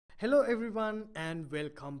Hello everyone and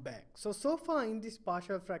welcome back. So far in this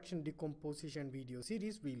partial fraction decomposition video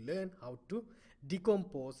series, we learned how to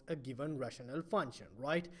decompose a given rational function,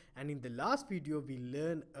 right? And in the last video, we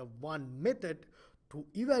learned one method to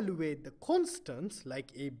evaluate the constants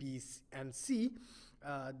like a, b, and c,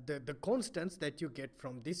 the constants that you get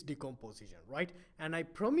from this decomposition, right? And I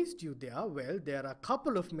promised you there are a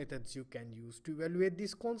couple of methods you can use to evaluate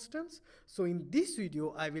these constants. So in this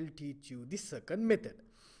video, I will teach you the second method.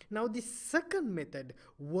 Now, the second method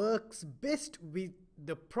works best with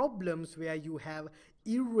the problems where you have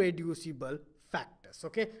irreducible factors,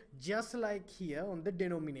 okay? Just like here on the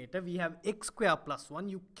denominator, we have x squared plus 1.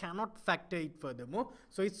 You cannot factor it furthermore,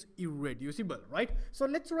 so it's irreducible, right? So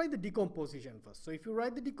let's write the decomposition first. So if you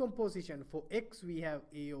write the decomposition for x, we have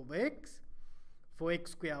a over x. For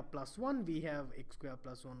x squared plus 1, we have x squared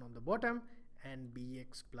plus 1 on the bottom and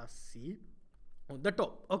bx plus c on the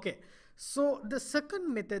top. Okay, so the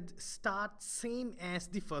second method starts same as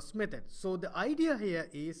the first method. So the idea here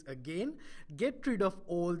is, again, get rid of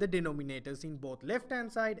all the denominators in both left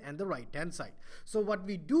hand side and the right hand side. So what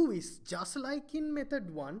we do is, just like in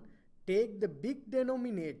method 1, take the big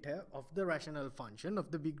denominator of the rational function,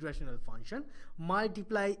 of the big rational function,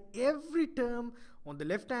 multiply every term on the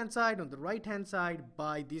left hand side, on the right hand side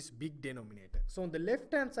by this big denominator. So on the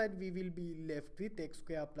left hand side, we will be left with x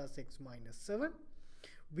squared plus x minus 7.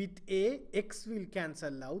 With a, x will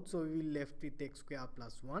cancel out, so we will left with x squared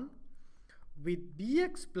plus 1. With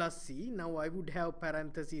bx plus c, now I would have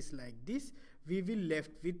parentheses like this, we will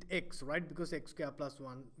left with x, right? Because x squared plus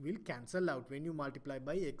 1 will cancel out when you multiply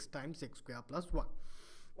by x times x squared plus 1.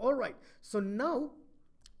 Alright, so now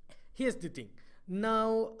here's the thing.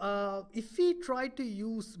 Now if we try to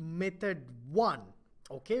use method 1,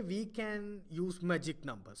 okay, we can use magic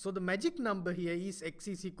number. So the magic number here is x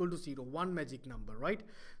is equal to 0, one magic number, right?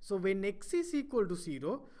 So when x is equal to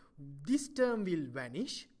 0, this term will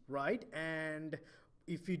vanish, right? And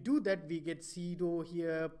if we do that, we get 0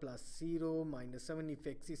 here plus 0 minus 7. If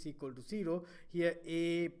x is equal to 0, here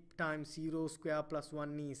a times 0 square plus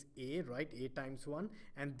 1 is a, right? A times 1,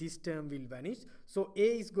 and this term will vanish. So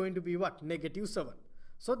a is going to be what? Negative 7.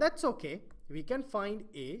 So that's okay. We can find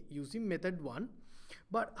a using method 1.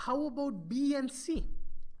 But how about b and c?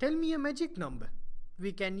 Tell me a magic number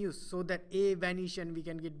we can use so that a vanish and we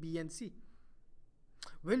can get b and c.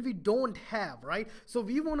 Well, we don't have, right? So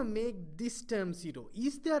we want to make this term 0.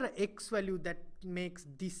 Is there an x value that makes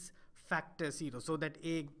this factor 0 so that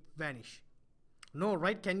a vanish? No,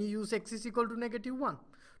 right? Can you use x is equal to negative 1?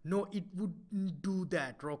 No, it wouldn't do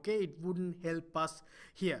that, okay? It wouldn't help us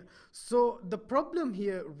here. So the problem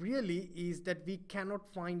here really is that we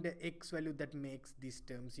cannot find the x value that makes this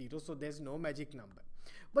term 0, so there's no magic number.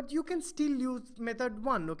 But you can still use method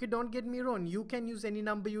 1, okay? Don't get me wrong. You can use any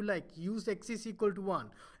number you like. Use x is equal to 1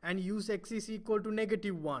 and use x is equal to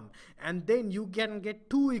negative 1. And then you can get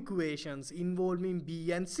two equations involving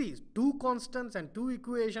b and c. Two constants and two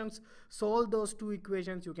equations. Solve those two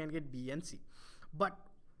equations, you can get b and c. But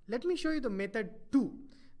let me show you the method 2.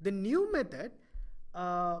 The new method,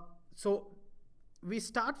 so we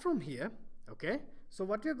start from here, okay? So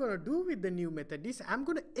what we're going to do with the new method is, I'm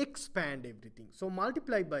going to expand everything. So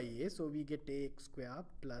multiply by a, so we get ax squared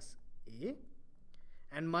plus a,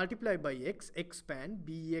 and multiply by x, expand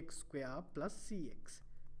bx squared plus cx.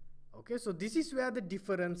 Okay, so this is where the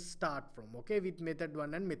difference start from, okay, with method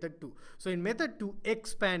 1 and method 2. So in method 2,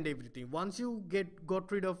 expand everything. Once you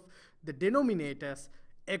got rid of the denominators,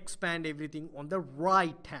 expand everything on the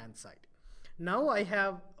right hand side. Now I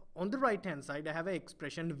have on the right hand side, I have an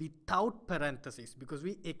expression without parentheses because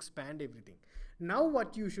we expand everything. Now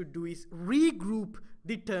what you should do is regroup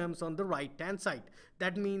the terms on the right hand side.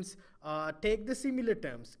 That means take the similar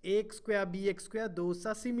terms, ax squared, bx squared, those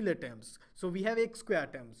are similar terms. So we have x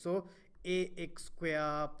squared terms. So ax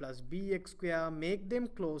squared plus bx squared, make them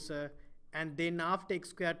closer, and then after x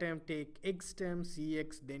squared term, take x term,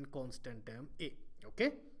 cx, then constant term a.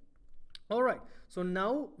 Okay? Alright, so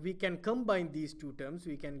now we can combine these two terms.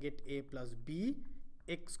 We can get a plus b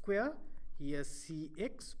x squared, here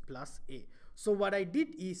cx plus a. So what I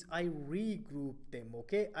did is I regroup them,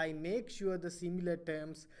 okay? I make sure the similar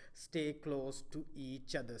terms stay close to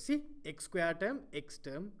each other. See, x squared term, x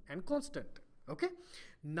term, and constant, okay?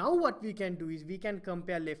 Now what we can do is we can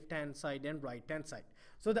compare left hand side and right hand side.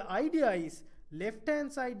 So the idea is left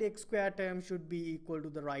hand side x squared term should be equal to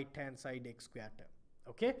the right hand side x squared term.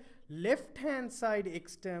 Okay, left hand side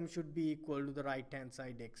x term should be equal to the right hand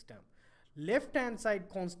side x term. Left hand side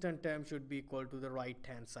constant term should be equal to the right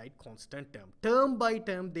hand side constant term. Term by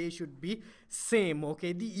term, they should be same,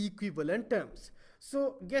 okay, the equivalent terms.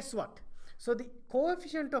 So guess what? So the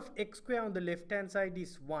coefficient of x square on the left hand side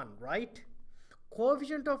is 1, right?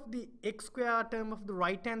 Coefficient of the x square term of the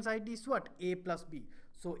right hand side is what? A plus b.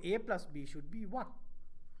 So a plus b should be 1.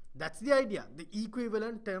 That's the idea. The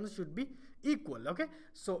equivalent terms should be equal. Okay.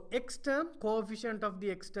 So x term, coefficient of the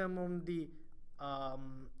x term on the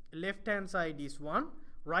left hand side is 1.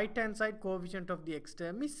 Right hand side, coefficient of the x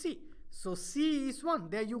term is c. So c is 1.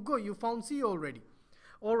 There you go. You found c already.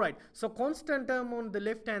 Alright, so constant term on the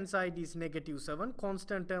left hand side is -7.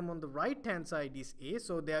 Constant term on the right hand side is a.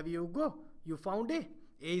 So there you go. You found a.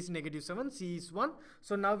 A is -7, c is 1.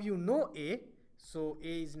 So now you know a. So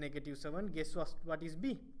a is -7. Guess what is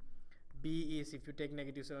b? B is, if you take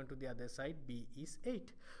 -7 to the other side, b is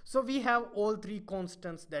 8. So we have all three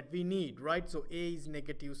constants that we need, right? So a is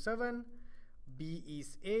 -7, b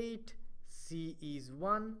is 8, c is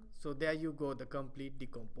 1. So there you go, the complete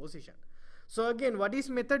decomposition. So again, what is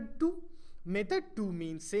method 2? Method 2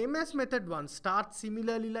 means same as method 1, start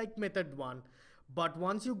similarly like method 1. But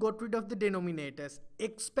once you got rid of the denominators,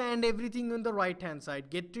 expand everything on the right hand side,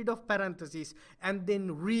 get rid of parentheses, and then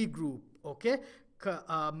regroup, okay?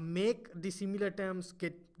 Make the similar terms,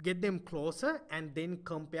 get them closer, and then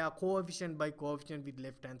compare coefficient by coefficient with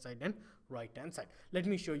left hand side and right hand side. Let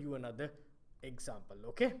me show you another example,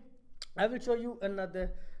 okay? I will show you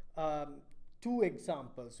another 2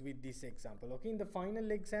 examples with this example, okay? In the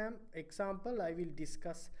final example, I will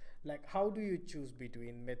discuss like how do you choose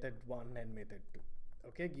between method 1 and method 2,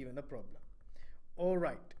 okay, given a problem. All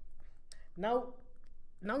right, now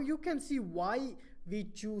you can see why we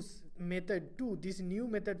choose method 2, this new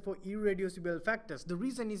method for irreducible factors. The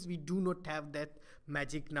reason is we do not have that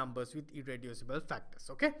magic numbers with irreducible factors,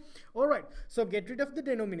 okay? All right, so get rid of the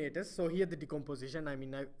denominators. So here the decomposition, I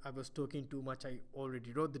mean I was talking too much, I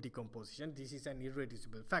already wrote the decomposition. This is an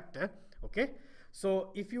irreducible factor, okay?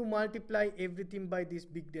 So if you multiply everything by this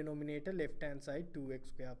big denominator, left hand side 2x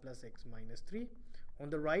square plus x minus 3, on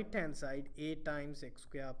the right hand side a times x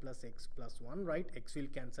square plus x plus 1, right? X will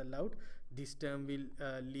cancel out, this term will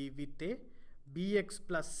leave with a, bx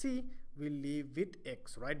plus c will leave with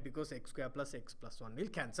x, right? Because x square plus x plus 1 will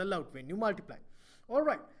cancel out when you multiply. All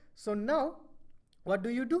right, so now what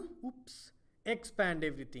do? Oops, expand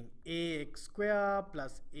everything, ax square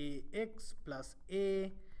plus ax plus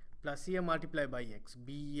a plus here multiply by x,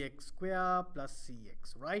 bx square plus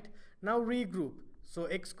cx, right? Now regroup. So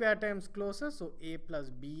x square terms closer, so a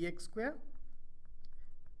plus bx square,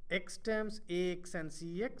 x terms ax and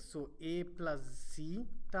cx, so a plus c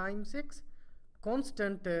times x.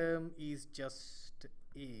 Constant term is just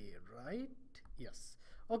a, right? Yes.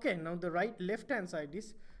 Okay, now the left hand side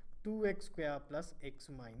is 2x square plus x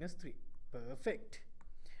minus 3. Perfect.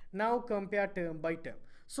 Now compare term by term.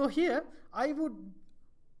 So here I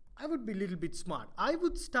would be a little bit smart. I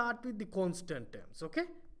would start with the constant terms, okay,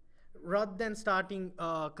 rather than starting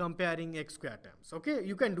comparing x square terms, okay?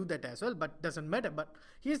 You can do that as well, but doesn't matter. But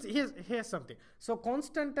here's something. So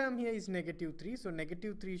constant term here is -3, so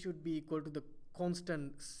 -3 should be equal to the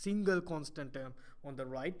single constant term on the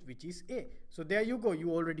right, which is a. So there you go, you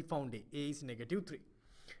already found a is -3.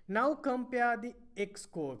 Now compare the x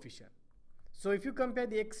coefficient. So if you compare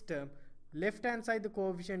the x term, left hand side the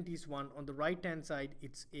coefficient is 1, on the right hand side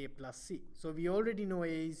it's a plus c. So we already know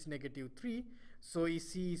a is -3, so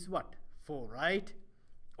c is what? 4, right?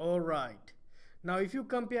 All right, now if you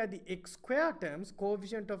compare the x square terms,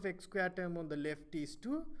 coefficient of x square term on the left is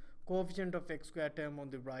 2, coefficient of x square term on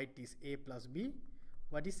the right is a plus b.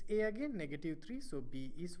 What is a again? -3, so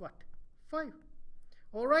b is what? 5.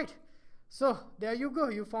 All right, so there you go,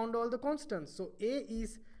 you found all the constants. So a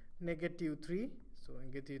is -3, so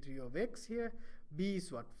 -3 of x here, b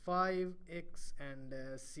is what? 5x, and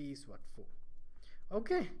c is what? 4.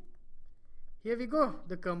 Okay, here we go,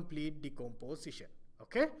 the complete decomposition.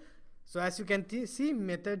 Okay, so as you can see,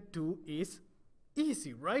 method 2 is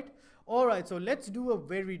easy, right? All right, so let's do a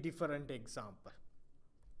very different example.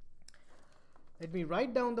 Let me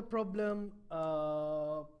write down the problem.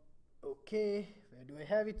 Okay, where do I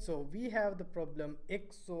have it? So we have the problem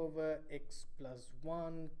x over x plus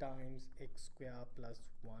 1 times x square plus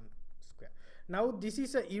 1 square. Now this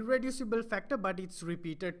is an irreducible factor, but it's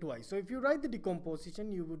repeated twice. So if you write the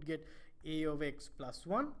decomposition, you would get a over x plus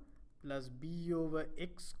 1 plus b over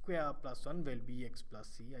x square plus 1, well, bx plus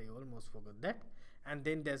c, I almost forgot that. And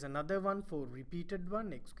then there's another one for repeated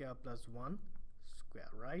one, x square plus 1 square,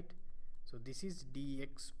 right? So this is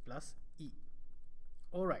dx plus e.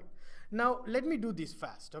 All right, now let me do this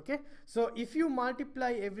fast, okay? So if you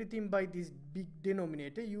multiply everything by this big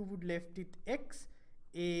denominator, you would left it x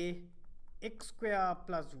square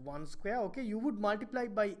plus 1 square, okay? You would multiply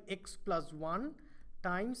by x plus 1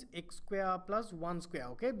 times x square plus 1 square,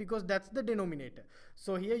 okay, because that's the denominator.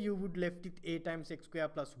 So here you would left it a times x square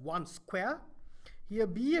plus 1 square. Here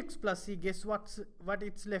bx plus c, guess what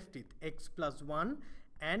it's left with? X plus 1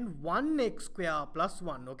 and 1x square plus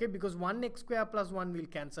 1, okay, because 1x square plus 1 will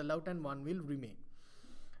cancel out and 1 will remain.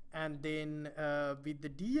 And then with the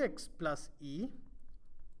dx plus e,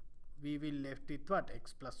 we will left with what?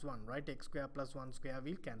 X plus 1, right? X square plus 1 square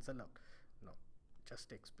will cancel out. No,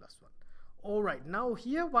 just x plus 1. All right, now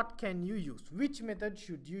here what can you use? Which method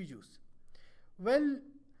should you use? Well,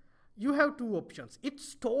 you have two options.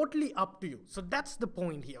 It's totally up to you. So that's the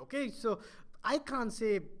point here, okay? So I can't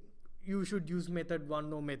say you should use method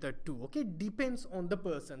 1 or method 2, okay? Depends on the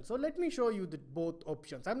person. So let me show you the both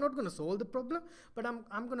options. I'm not going to solve the problem, but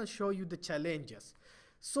I'm going to show you the challenges.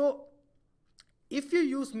 So if you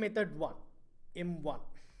use method 1, M1,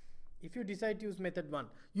 if you decide to use method 1,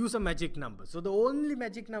 use a magic number. So the only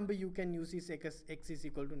magic number you can use is x is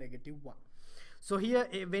equal to -1. So here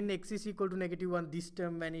when x is equal to -1, this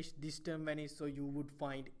term vanish, so you would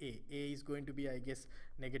find a is going to be, I guess,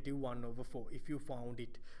 -1/4 if you found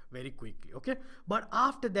it very quickly, okay? But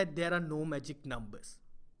after that there are no magic numbers,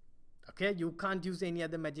 okay? You can't use any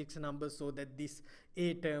other magic numbers so that this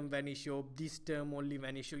a term vanish or this term only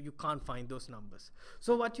vanish, or you can't find those numbers.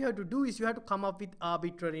 So what you have to do is you have to come up with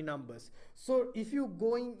arbitrary numbers. So if you're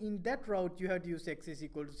going in that route, you have to use x is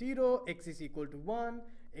equal to 0, x is equal to 1,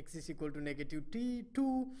 x is equal to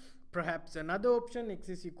 -2, perhaps another option, x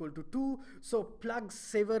is equal to 2. So plug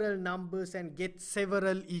several numbers and get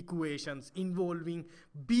several equations involving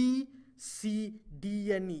b, c,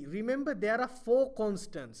 d and e. Remember, there are 4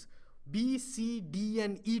 constants, b, c, d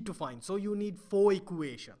and e to find. So you need 4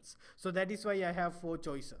 equations. So that is why I have 4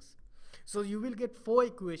 choices. So you will get 4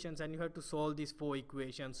 equations and you have to solve these 4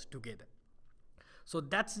 equations together. So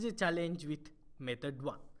that's the challenge with method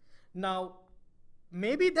 1. Now,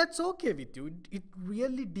 maybe that's okay with you. It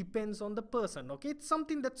really depends on the person, okay? It's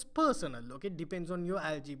something that's personal, okay? Depends on your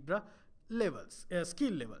algebra levels,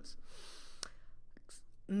 skill levels.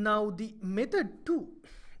 Now the method 2.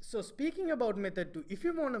 So speaking about method 2, if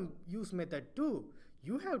you want to use method 2,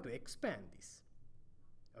 you have to expand this,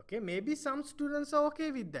 okay? Maybe some students are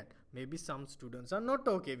okay with that. Maybe some students are not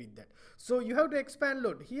okay with that. So you have to expand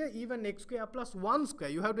lot. Here even x square plus 1 square,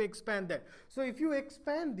 you have to expand that. So if you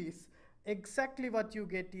expand this, exactly what you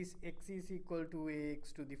get is x is equal to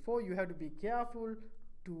ax to the 4. You have to be careful.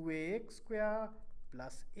 2ax square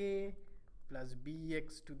plus a plus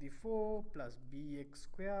bx to the 4 plus bx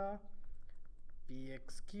square,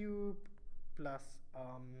 bx cube plus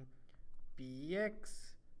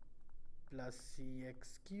bx plus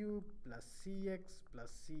cx cube plus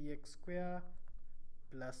cx square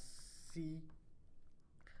plus c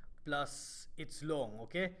plus it's long,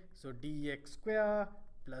 okay? So dx square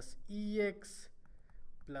plus ex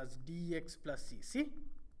plus dx plus c. See,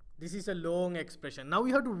 this is a long expression. Now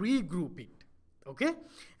we have to regroup it, okay,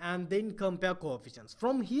 and then compare coefficients.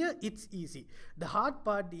 From here it's easy. The hard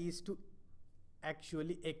part is to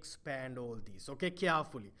actually expand all these, okay,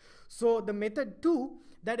 carefully. So the method 2,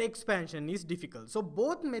 that expansion is difficult. So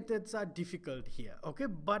both methods are difficult here, okay,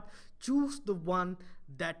 but choose the one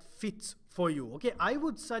that fits for you, okay? I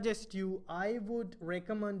would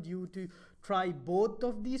recommend you to try both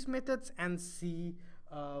of these methods and see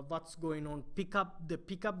what's going on. Pick up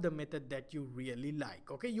the method that you really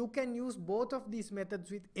like, okay? You can use both of these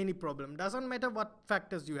methods with any problem. Doesn't matter what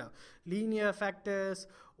factors you have, linear factors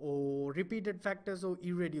or repeated factors or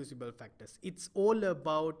irreducible factors. It's all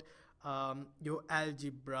about your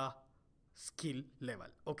algebra skill level,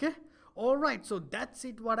 okay? All right, so that's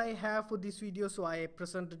it what I have for this video. So I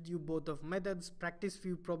presented you both of methods. Practice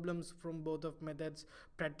few problems from both of methods.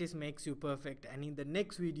 Practice makes you perfect. And in the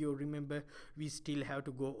next video, remember, we still have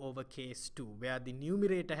to go over case 2, where the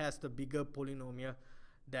numerator has the bigger polynomial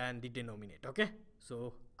than the denominator, okay?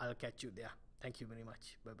 So I'll catch you there. Thank you very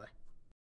much. Bye bye.